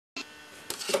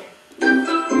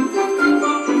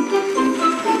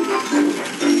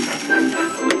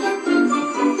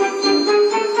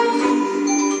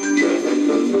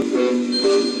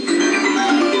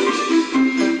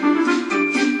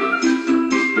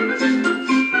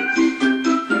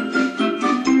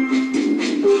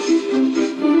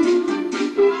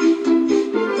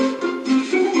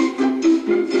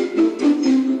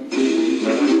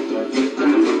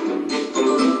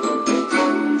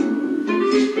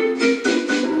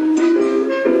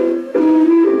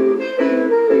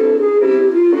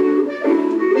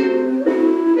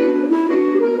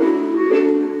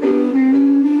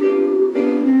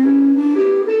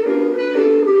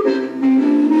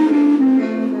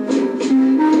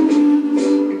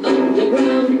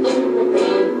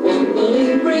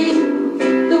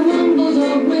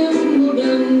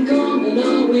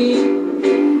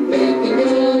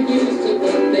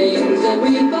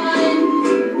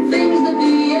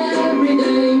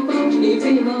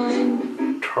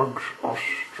TUGS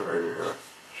Australia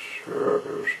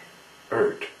Series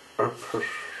 8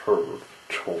 Episode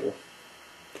 2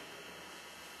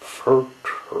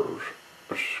 Photos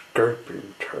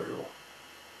Escaping Tale.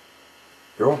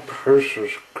 Your place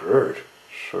is great,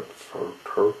 said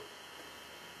Photo.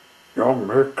 Your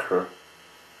maker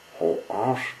who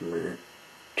asked me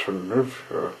to live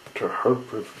here to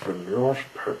help with the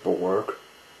newspaper work.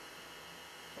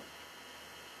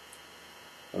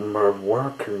 My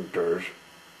working days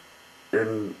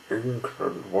in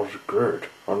England was great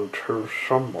until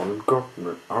someone got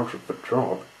me out of the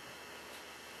job.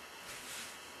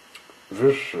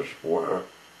 This is where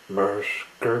my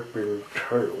escaping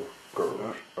tale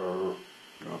goes.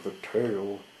 Another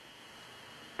tale.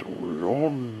 Do you all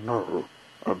know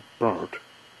about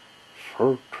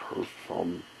photos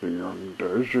from the young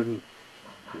days in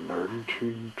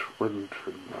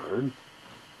 1929?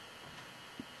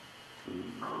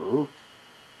 No?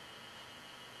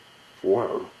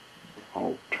 Well,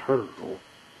 I'll tell you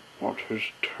what his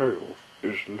tale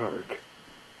is like.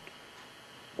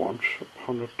 Once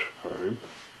upon a time,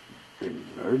 in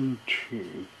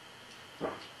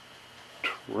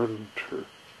 1920,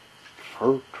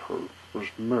 Photo was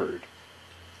made.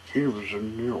 He was a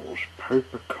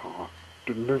newspaper car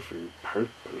delivering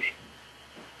papers.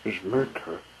 His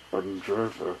maker and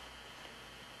driver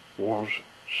was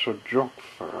Sir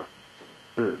Jockfair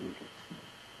Bin.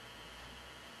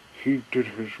 He did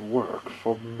his work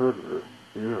for many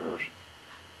years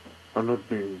and had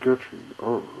been getting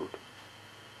old.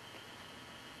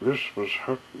 This was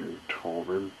happening to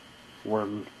him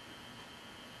when,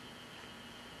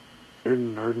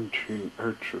 in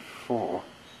 1984,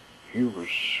 he was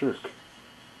sick.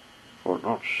 Or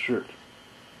not sick.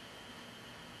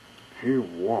 He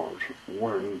was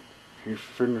when he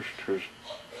finished his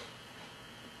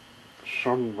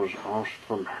son was asked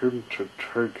from him to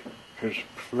take his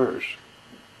place,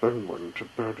 then went to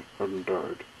bed and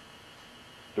died.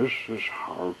 This is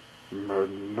how my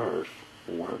life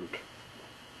went.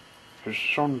 His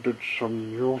son did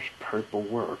some newspaper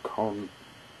work on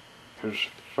his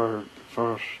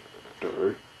first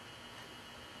day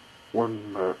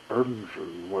when my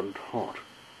engine went hot.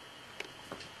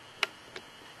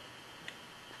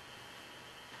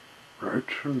 Right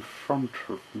in front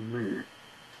of me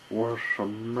were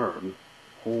some men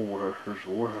who were his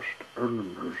worst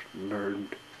enemies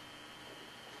named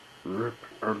Rip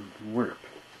and Whip.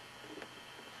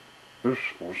 This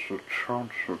was the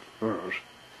chance of theirs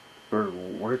they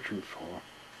were waiting for.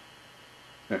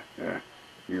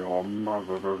 Your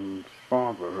mother and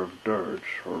father have died,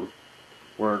 so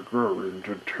we're going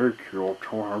to take you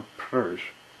to our place.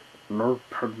 No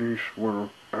police will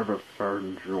ever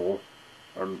find you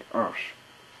and us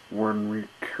when we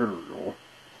kill you.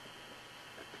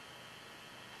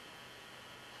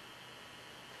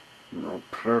 You'll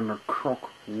play in a crook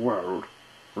world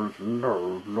with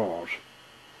no laws.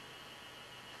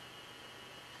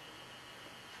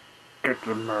 Get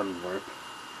the man, Whip.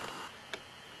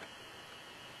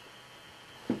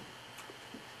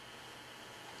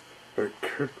 They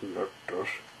kidnapped us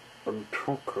and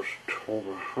took us to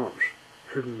the house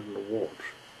hidden in the woods.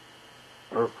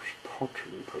 I was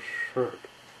potting the shed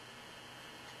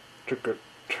to get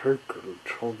taken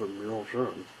to the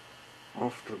museum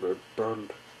after they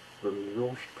burned the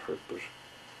newspapers.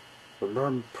 The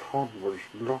man Pod was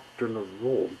locked in a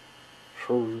room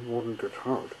so he wouldn't get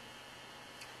out.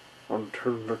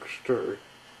 Until next day,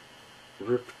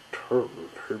 Rip told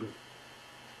him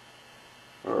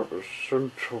I was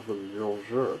sent to the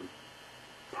museum.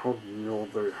 Pod knew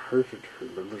they hated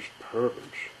him and his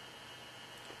parents.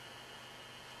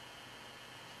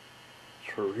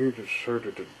 So he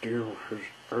decided to deal his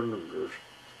enemies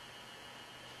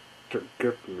to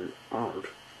get me out.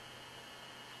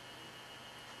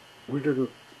 We didn't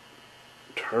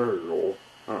tear you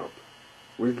up.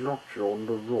 We locked you in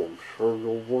the room so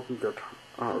you wouldn't get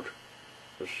out.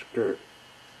 Escape.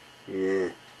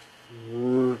 Yeah.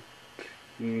 What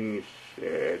he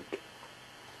said.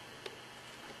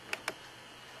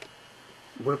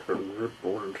 Whip and Rip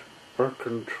went back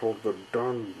into the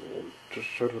dining room to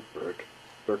celebrate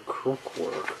their crook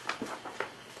work.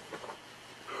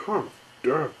 How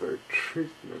dare they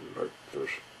treat me like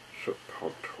this, said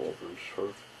Pod told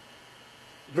himself.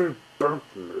 They burnt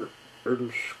me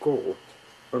in school,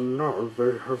 and now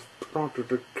they have plotted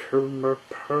to kill my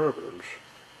parents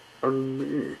and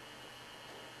me.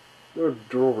 They're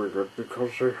doing it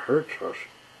because they hate us.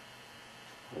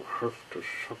 I'll have to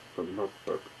shut them up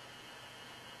by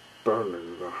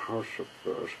burning the house of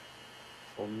theirs.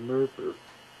 Or maybe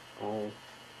I'll,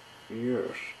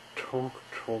 talk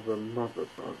to their mother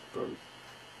about them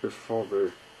before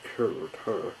they killed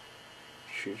her.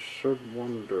 She said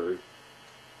one day,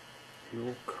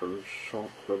 "You can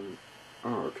sort them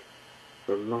out.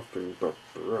 They're nothing but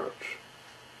brats.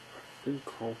 I think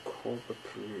I'll call the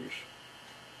police.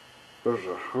 There's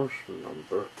a house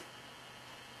number."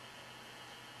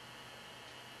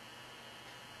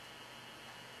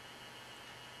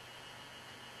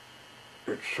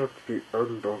 It's at the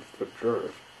end of the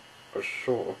drive. I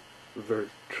saw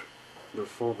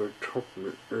before they took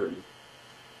me in,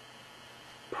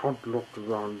 padlocked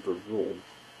around the room.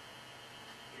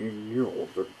 He knew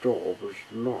the door was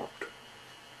locked.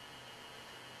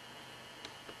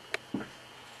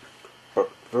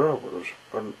 But there was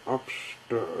an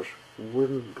upstairs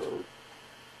window.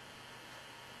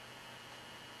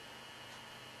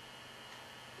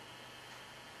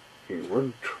 He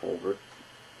went over it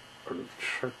and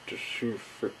checked to see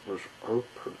if it was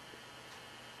open.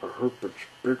 "I hope it's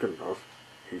big enough,"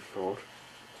 he thought.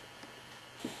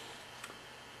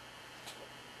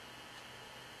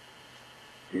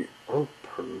 He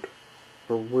opened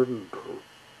the window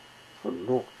and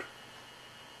looked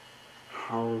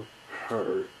how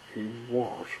high he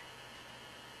was.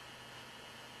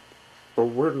 The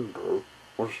window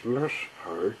was less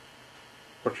high,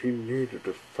 but he needed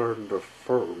to find the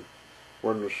phone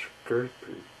when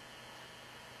escaping.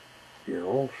 He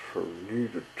also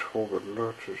needed to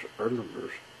alert his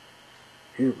enemies.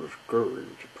 He was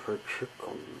going to play trick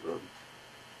on them.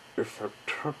 If I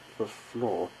tapped the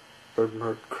floor, they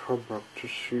might come up to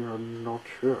see I'm not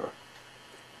here.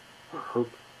 I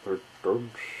hope they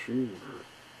don't see me.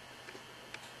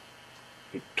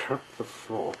 He tapped the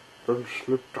floor, then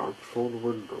slipped out through the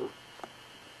window.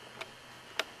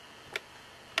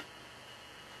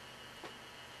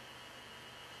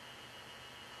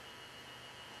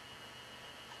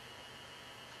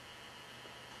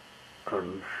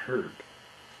 And hid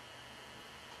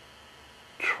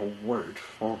to wait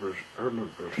for his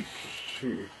enemies to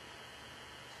see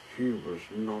he was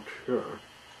not here.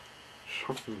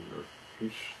 Suddenly he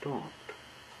stopped.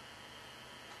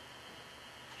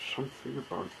 Something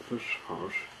about this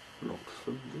house looked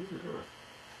familiar.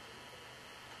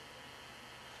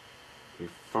 He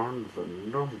found the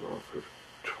number of it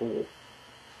too.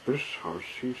 This house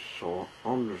he saw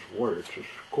on his way to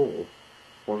school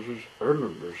was his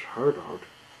enemy's hideout.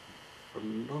 The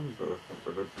number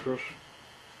and address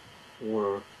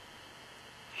were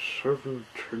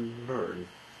 79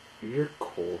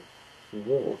 Yickle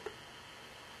Ward.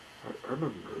 Her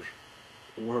enemies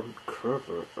weren't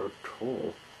clever at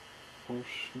all. I'll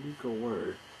sneak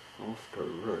away after I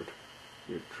read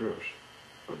the address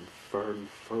and find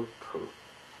photo.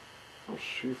 I'll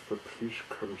see if the police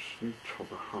can sneak to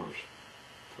the house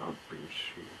without being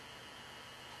seen.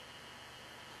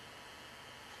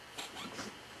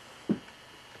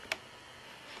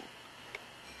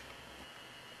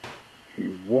 He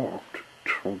walked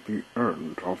to the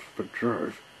end of the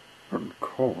drive and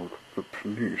called the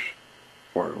police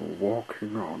while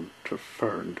walking on to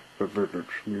find the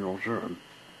village museum.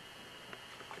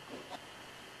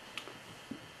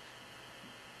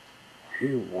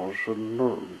 He was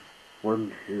alone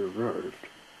when he arrived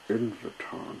in the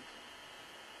town,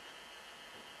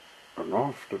 and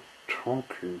after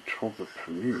talking to the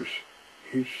police,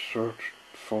 he searched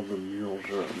for the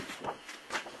museum.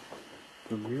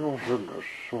 The museum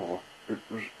saw it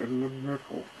was in the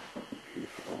middle, he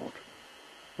thought.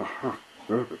 Aha,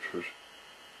 there it is.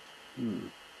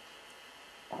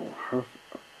 I'll have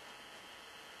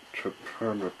to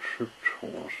plan a trip to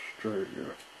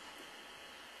Australia.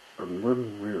 And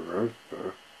when we arrive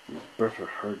there, we'd better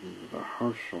hide in the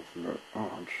house of my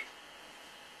aunts.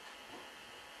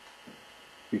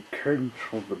 He came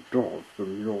to the door of the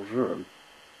museum.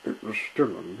 It was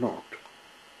still unlocked.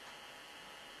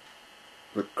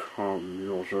 The calm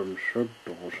museum shed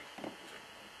doors.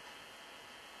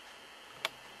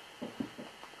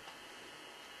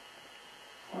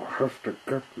 I'll have to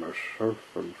get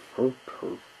myself and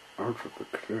photos out of the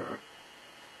clear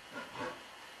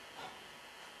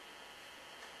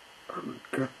and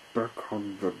get back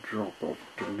on the job of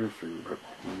delivering the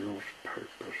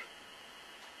newspapers.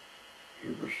 He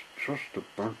was just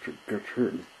about to get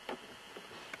in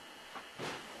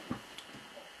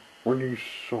when he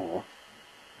saw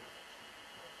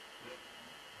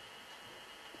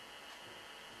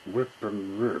Whip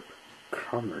and Rip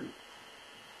coming.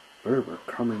 They were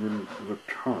coming into the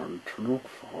town to look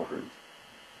for him.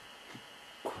 He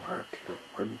quietly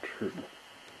went in.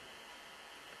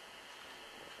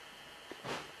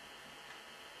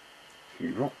 He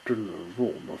looked in the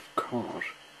room of cars,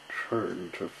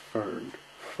 trying to find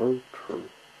photo.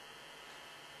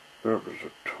 There was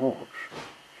a torch.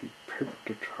 He picked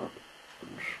it up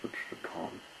and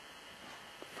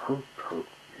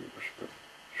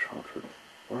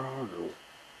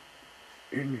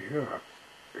here,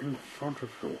 in front of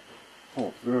you.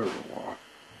 Oh, there you are.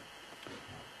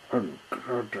 I'm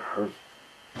glad to have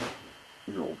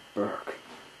you back.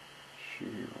 See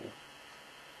you.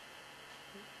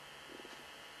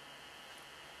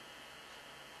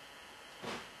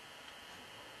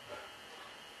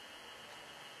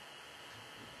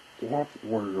 What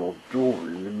were you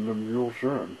doing in the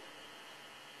museum?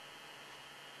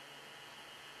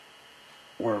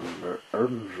 Well, the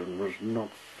engine was not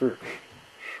fixed,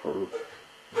 so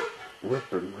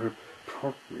Rip and Rip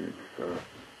put me in here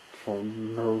for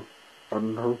a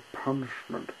no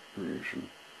punishment reason.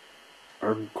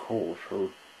 I'm cold,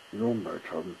 so you might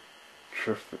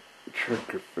check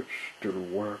if it's still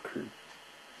working.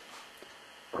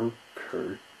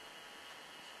 Okay.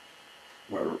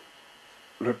 Well,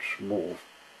 let's move.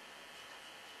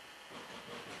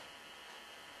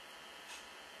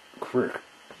 Quick,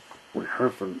 we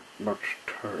haven't much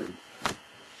time.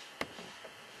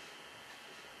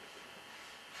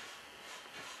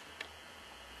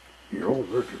 He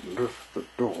already left the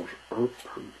doors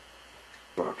open,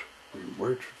 but we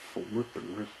waited for Whip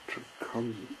and Rip to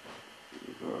come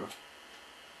there.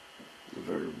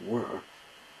 They were.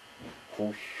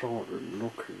 All saw him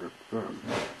looking at them.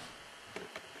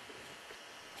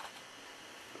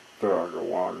 There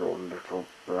you are, you little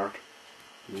brat.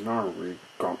 Now we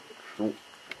got you.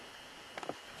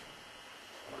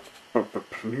 But the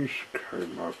police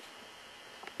came up.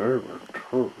 They were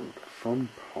told some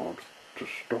part to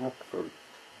stop them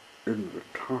in the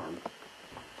town.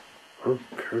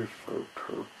 Okay,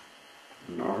 Photo.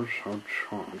 Now's our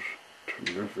chance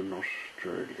to live in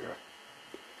Australia.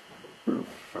 We've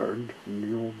found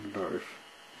new life.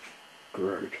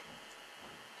 Great.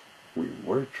 We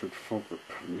waited for the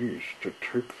police to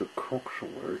take the crooks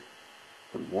away,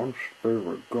 and once they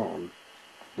were gone,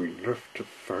 we left to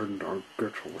find our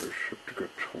getaway ship to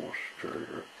get to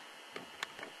Australia.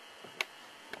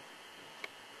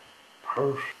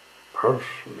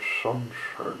 Percy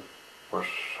Sunshine was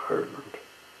silent.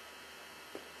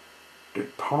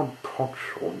 Did Tom put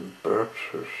you in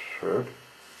Betsy's head?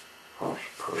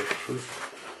 Asked Percy.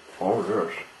 Oh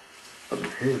yes, and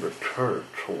he retired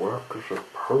to work as a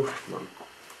postman.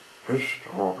 His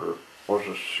story was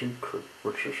a secret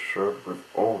which is shared with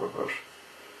all of us.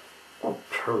 I'll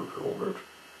tell you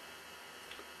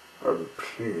it. And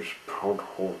please,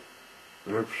 Podhole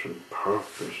lives in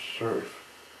Perth is safe.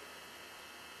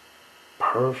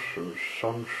 Person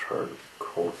Sunshine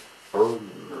could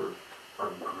only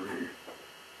agree.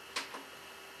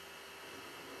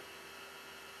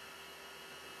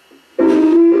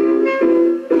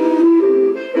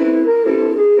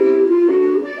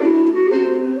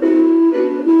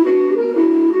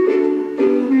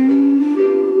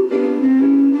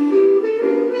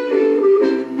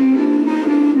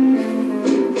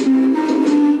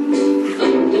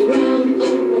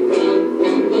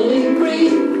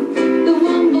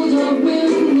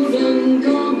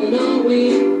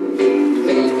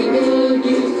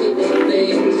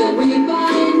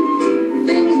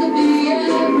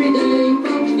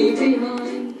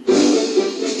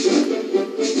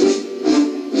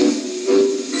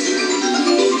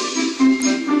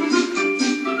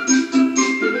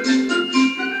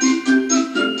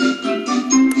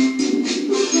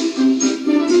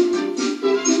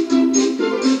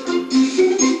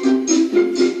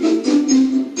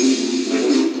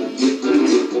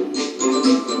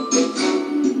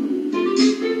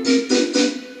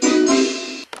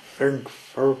 Thank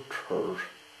Photos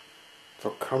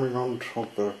for coming onto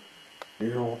the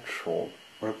Yorkshire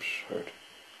website.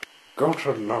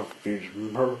 Gotta love these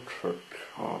motor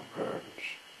car bands.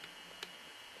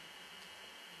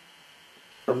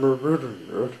 And we're reading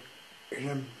it in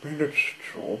a minute's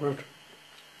job.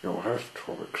 You'll have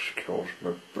to excuse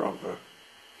my brother.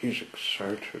 He's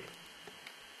excited.